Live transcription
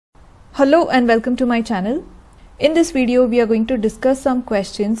Hello and welcome to my channel. In this video we are going to discuss some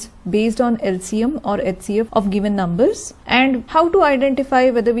questions based on LCM or HCF of given numbers and how to identify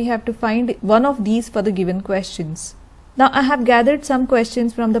whether we have to find one of these for the given questions. Now I have gathered some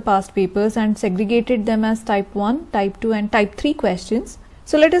questions from the past papers and segregated them as type 1, type 2 and type 3 questions.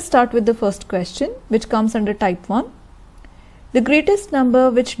 So let us start with the first question, which comes under type 1. The greatest number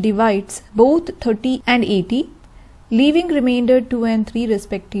which divides both 30 and 80, leaving remainder 2 and 3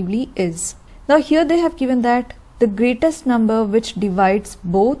 respectively is. Now here they have given that the greatest number which divides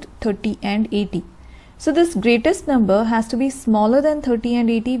both 30 and 80. So this greatest number has to be smaller than 30 and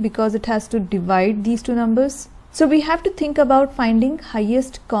 80 because it has to divide these two numbers. So we have to think about finding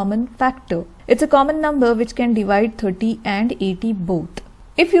highest common factor. It's a common number which can divide 30 and 80 both.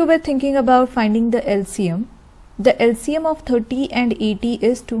 If you were thinking about finding the LCM of 30 and 80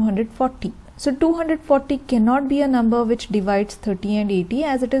 is 240. So 240 cannot be a number which divides 30 and 80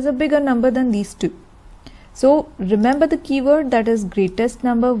 as it is a bigger number than these two. So remember the keyword, that is greatest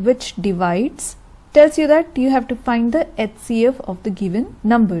number which divides, tells you that you have to find the HCF of the given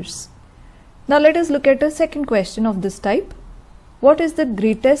numbers. Now let us look at a second question of this type. What is the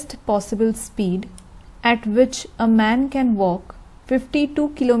greatest possible speed at which a man can walk 52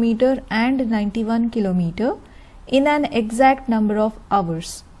 km and 91 km in an exact number of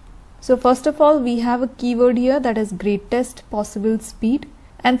hours? So first of all, we have a keyword here, that is greatest possible speed,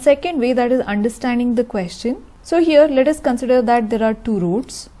 and second way, that is understanding the question. So here let us consider that there are two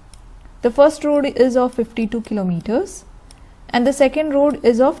roads. The first road is of 52 kilometers and the second road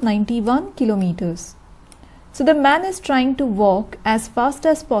is of 91 kilometers. So the man is trying to walk as fast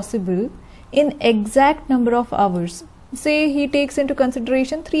as possible in exact number of hours. Say he takes into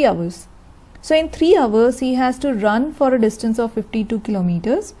consideration 3 hours. So in 3 hours he has to run for a distance of 52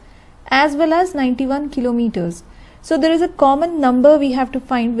 kilometers as well as 91 kilometers. So there is a common number we have to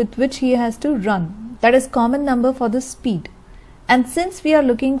find with which he has to run. That is common number for the speed. And since we are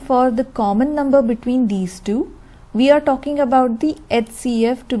looking for the common number between these two, we are talking about the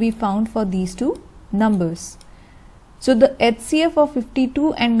HCF to be found for these two numbers. So the HCF of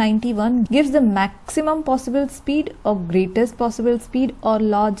 52 and 91 gives the maximum possible speed or greatest possible speed or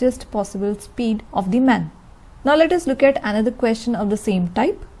largest possible speed of the man. Now let us look at another question of the same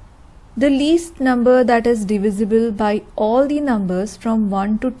type. The least number that is divisible by all the numbers from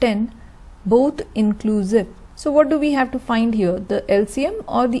 1 to 10, both inclusive. So what do we have to find here, the LCM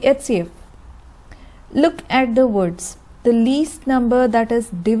or the HCF? Look at the words, the least number that is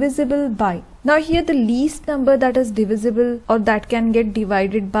divisible by. Now here the least number that is divisible or that can get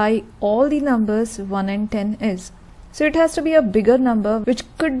divided by all the numbers 1 and 10 is. So it has to be a bigger number which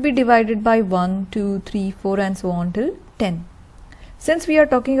could be divided by 1, 2, 3, 4 and so on till 10. Since we are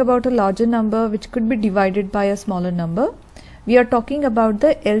talking about a larger number which could be divided by a smaller number, we are talking about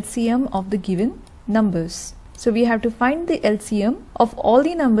the LCM of the given numbers. So we have to find the LCM of all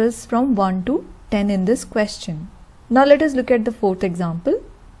the numbers from 1 to 10 in this question. Now let us look at the fourth example.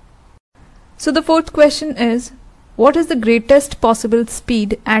 So the fourth question is, what is the greatest possible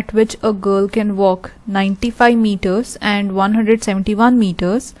speed at which a girl can walk 95 meters and 171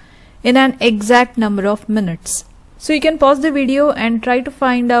 meters in an exact number of minutes? So you can pause the video and try to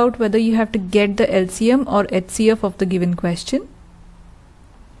find out whether you have to get the LCM or HCF of the given question.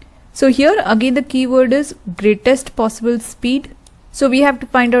 So here again the keyword is greatest possible speed. So we have to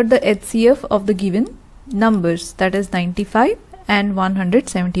find out the HCF of the given numbers, that is 95 and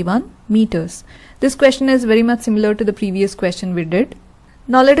 171 meters. This question is very much similar to the previous question we did.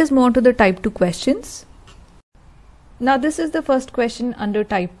 Now let us move on to the type 2 questions. Now this is the first question under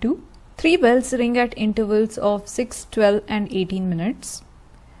type 2. 3 bells ring at intervals of 6, 12 and 18 minutes.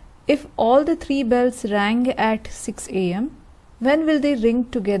 If all the 3 bells rang at 6 am, when will they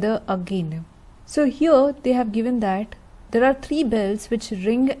ring together again? So here they have given that there are 3 bells which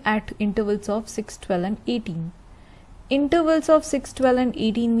ring at intervals of 6, 12 and 18. Intervals of 6, 12 and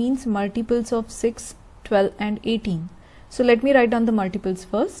 18 means multiples of 6, 12 and 18. So let me write down the multiples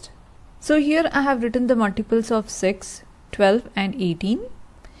first. So here I have written the multiples of 6, 12 and 18.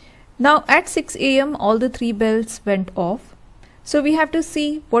 Now at 6 am all the 3 bells went off. So we have to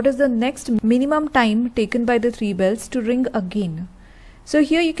see what is the next minimum time taken by the 3 bells to ring again. So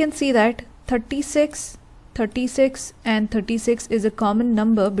here you can see that 36, 36 and 36 is a common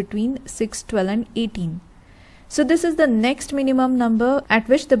number between 6, 12 and 18. So this is the next minimum number at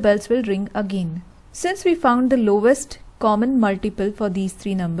which the bells will ring again. Since we found the lowest common multiple for these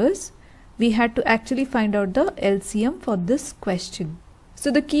 3 numbers, we had to actually find out the LCM for this question. So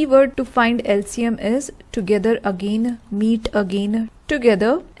the keyword to find LCM is together again, meet again,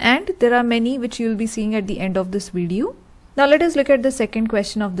 together, and there are many which you will be seeing at the end of this video. Now let us look at the second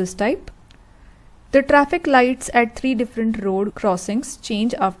question of this type. The traffic lights at 3 different road crossings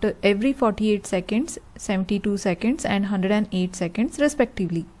change after every 48 seconds, 72 seconds and 108 seconds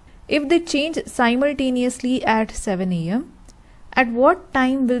respectively. If they change simultaneously at 7 a.m., at what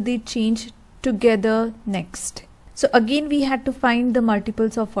time will they change together next? So again we had to find the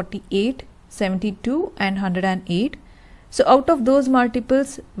multiples of 48, 72 and 108. So out of those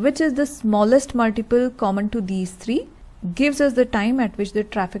multiples, which is the smallest multiple common to these three, gives us the time at which the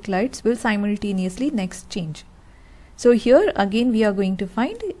traffic lights will simultaneously next change. So here again we are going to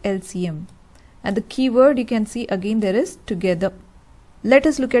find LCM, and the keyword you can see again there is together. Let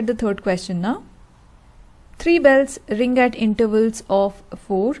us look at the third question now. 3 bells ring at intervals of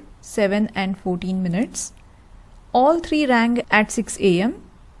 4, 7 and 14 minutes. All 3 rang at 6 a.m.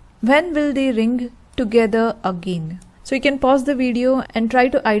 When will they ring together again? So you can pause the video and try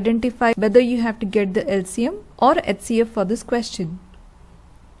to identify whether you have to get the LCM or HCF for this question.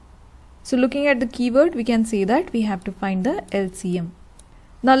 So looking at the keyword, we can say that we have to find the LCM.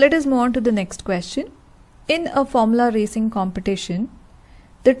 Now let us move on to the next question. In a formula racing competition,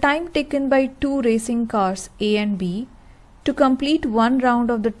 the time taken by 2 racing cars A and B to complete 1 round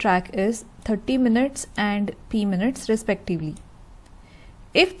of the track is 30 minutes and P minutes respectively.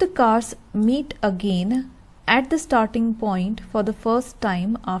 If the cars meet again at the starting point for the first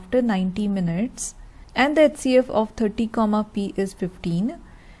time after 90 minutes and the HCF of 30, P is 15,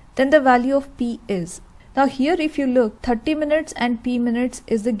 then the value of P is. Now here if you look, 30 minutes and P minutes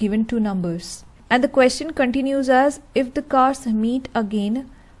is the given 2 numbers. And the question continues as if the cars meet again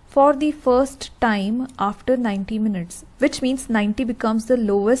for the first time after 90 minutes, which means 90 becomes the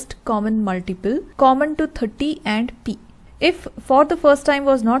lowest common multiple common to 30 and P. If for the first time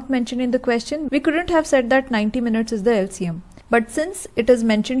was not mentioned in the question, we couldn't have said that 90 minutes is the LCM. But since it is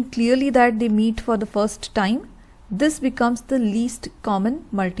mentioned clearly that they meet for the first time, this becomes the least common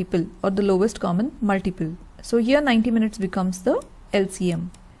multiple or the lowest common multiple. So here 90 minutes becomes the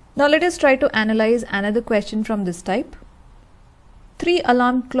LCM. Now let us try to analyze another question from this type. 3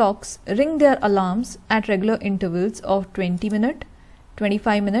 alarm clocks ring their alarms at regular intervals of 20 minutes,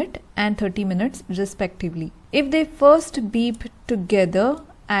 25 minutes and 30 minutes respectively. If they first beep together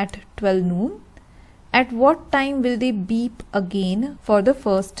at 12 noon, at what time will they beep again for the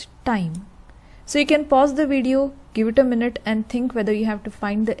first time? So you can pause the video, give it a minute and think whether you have to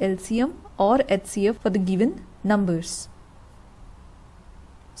find the LCM or HCF for the given numbers.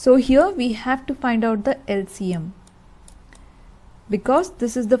 So here we have to find out the LCM. Because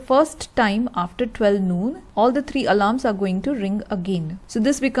this is the first time after 12 noon, all the 3 alarms are going to ring again. So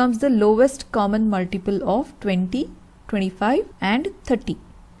this becomes the lowest common multiple of 20, 25 and 30.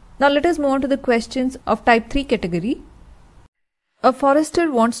 Now let us move on to the questions of type 3 category. A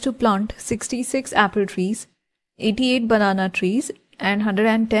forester wants to plant 66 apple trees, 88 banana trees and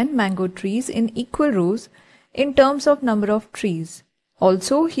 110 mango trees in equal rows in terms of number of trees.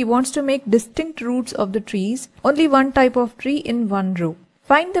 Also, he wants to make distinct roots of the trees, only one type of tree in one row.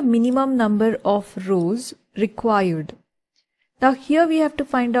 Find the minimum number of rows required. Now here we have to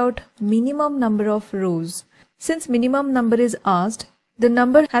find out minimum number of rows. Since minimum number is asked, the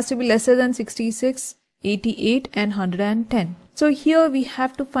number has to be lesser than 66, 88 and 110. So here we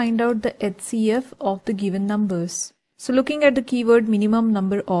have to find out the HCF of the given numbers. So looking at the keyword minimum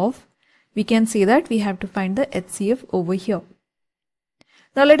number of, we can say that we have to find the HCF over here.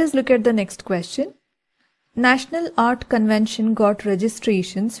 Now let us look at the next question. National Art Convention got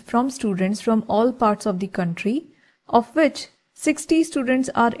registrations from students from all parts of the country, of which 60 students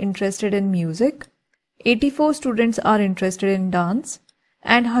are interested in music, 84 students are interested in dance,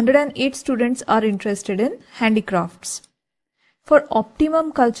 and 108 students are interested in handicrafts. For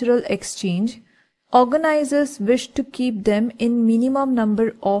optimum cultural exchange, organizers wish to keep them in minimum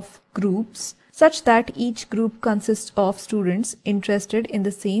number of groups such that each group consists of students interested in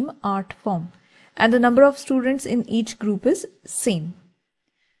the same art form and the number of students in each group is same.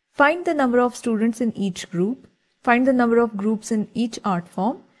 Find the number of students in each group, find the number of groups in each art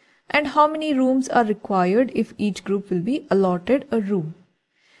form and how many rooms are required if each group will be allotted a room.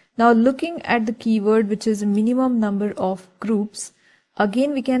 Now looking at the keyword which is minimum number of groups,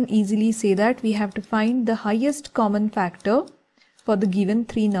 again we can easily say that we have to find the highest common factor for the given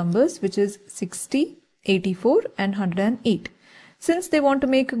 3 numbers, which is 60, 84 and 108. Since they want to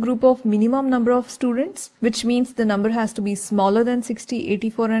make a group of minimum number of students, which means the number has to be smaller than 60,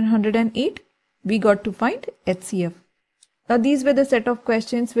 84 and 108, we got to find HCF. Now these were the set of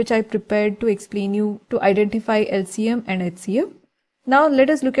questions which I prepared to explain you to identify LCM and HCF. Now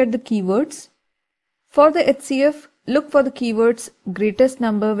let us look at the keywords. For the HCF, look for the keywords greatest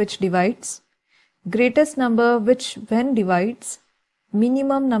number which divides, greatest number which when divides,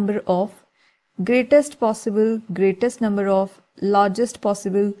 minimum number of, greatest possible, greatest number of, largest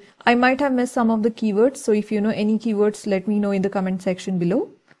possible. I might have missed some of the keywords, so if you know any keywords, let me know in the comment section below.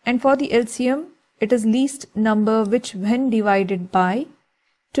 And for the LCM, it is least number which when divided by,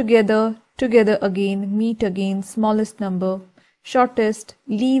 together, together again, meet again, smallest number, shortest,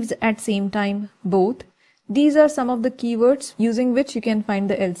 leaves at same time, both. These are some of the keywords using which you can find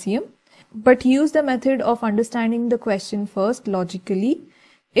the LCM. But use the method of understanding the question first logically.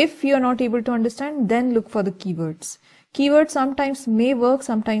 If you are not able to understand, then look for the keywords. Keywords sometimes may work,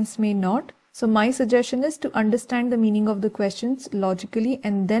 sometimes may not. So my suggestion is to understand the meaning of the questions logically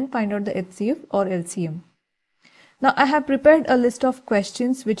and then find out the HCF or LCM. Now I have prepared a list of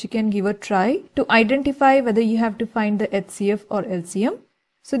questions which you can give a try to identify whether you have to find the HCF or LCM.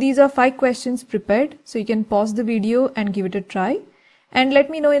 So these are 5 questions prepared. So you can pause the video and give it a try. And let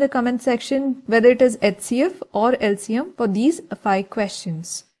me know in the comment section whether it is HCF or LCM for these 5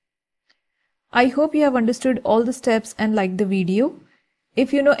 questions. I hope you have understood all the steps and liked the video.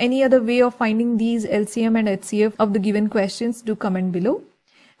 If you know any other way of finding these LCM and HCF of the given questions, do comment below.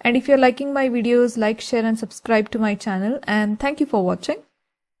 And if you're liking my videos, like, share and subscribe to my channel. And thank you for watching.